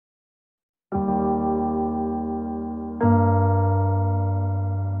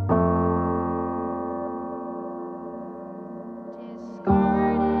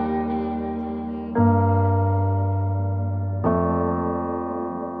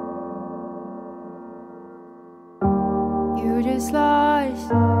you just lost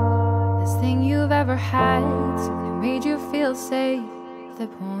this thing you've ever had, something that made you feel safe, the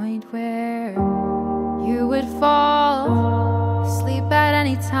point where you would fall asleep at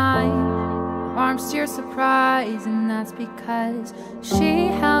any time, arms to your surprise, and that's because she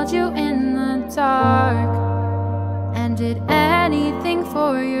held you in the dark and did anything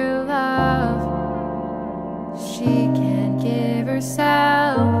for your love. She can't give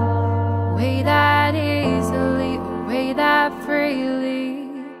herself away that easily, away that freely.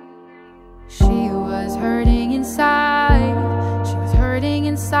 She was hurting inside, she was hurting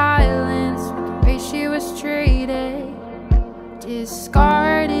in silence, with the way she was treated,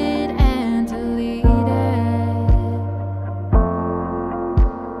 discarded and deleted.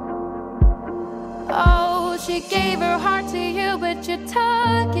 Oh, she gave her heart to you, but you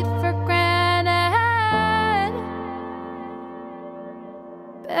took it for granted.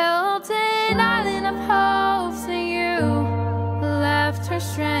 Built an island of hopes and you left her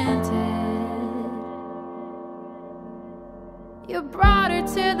stranded. You brought her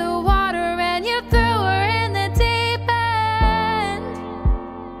to the water and you threw her in the deep end.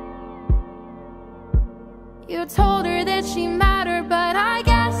 You told her that she mattered, but I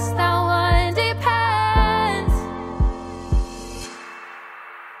guess that one depends.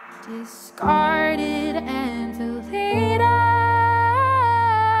 Discarded and deleted.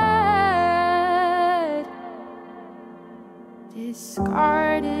 Discarded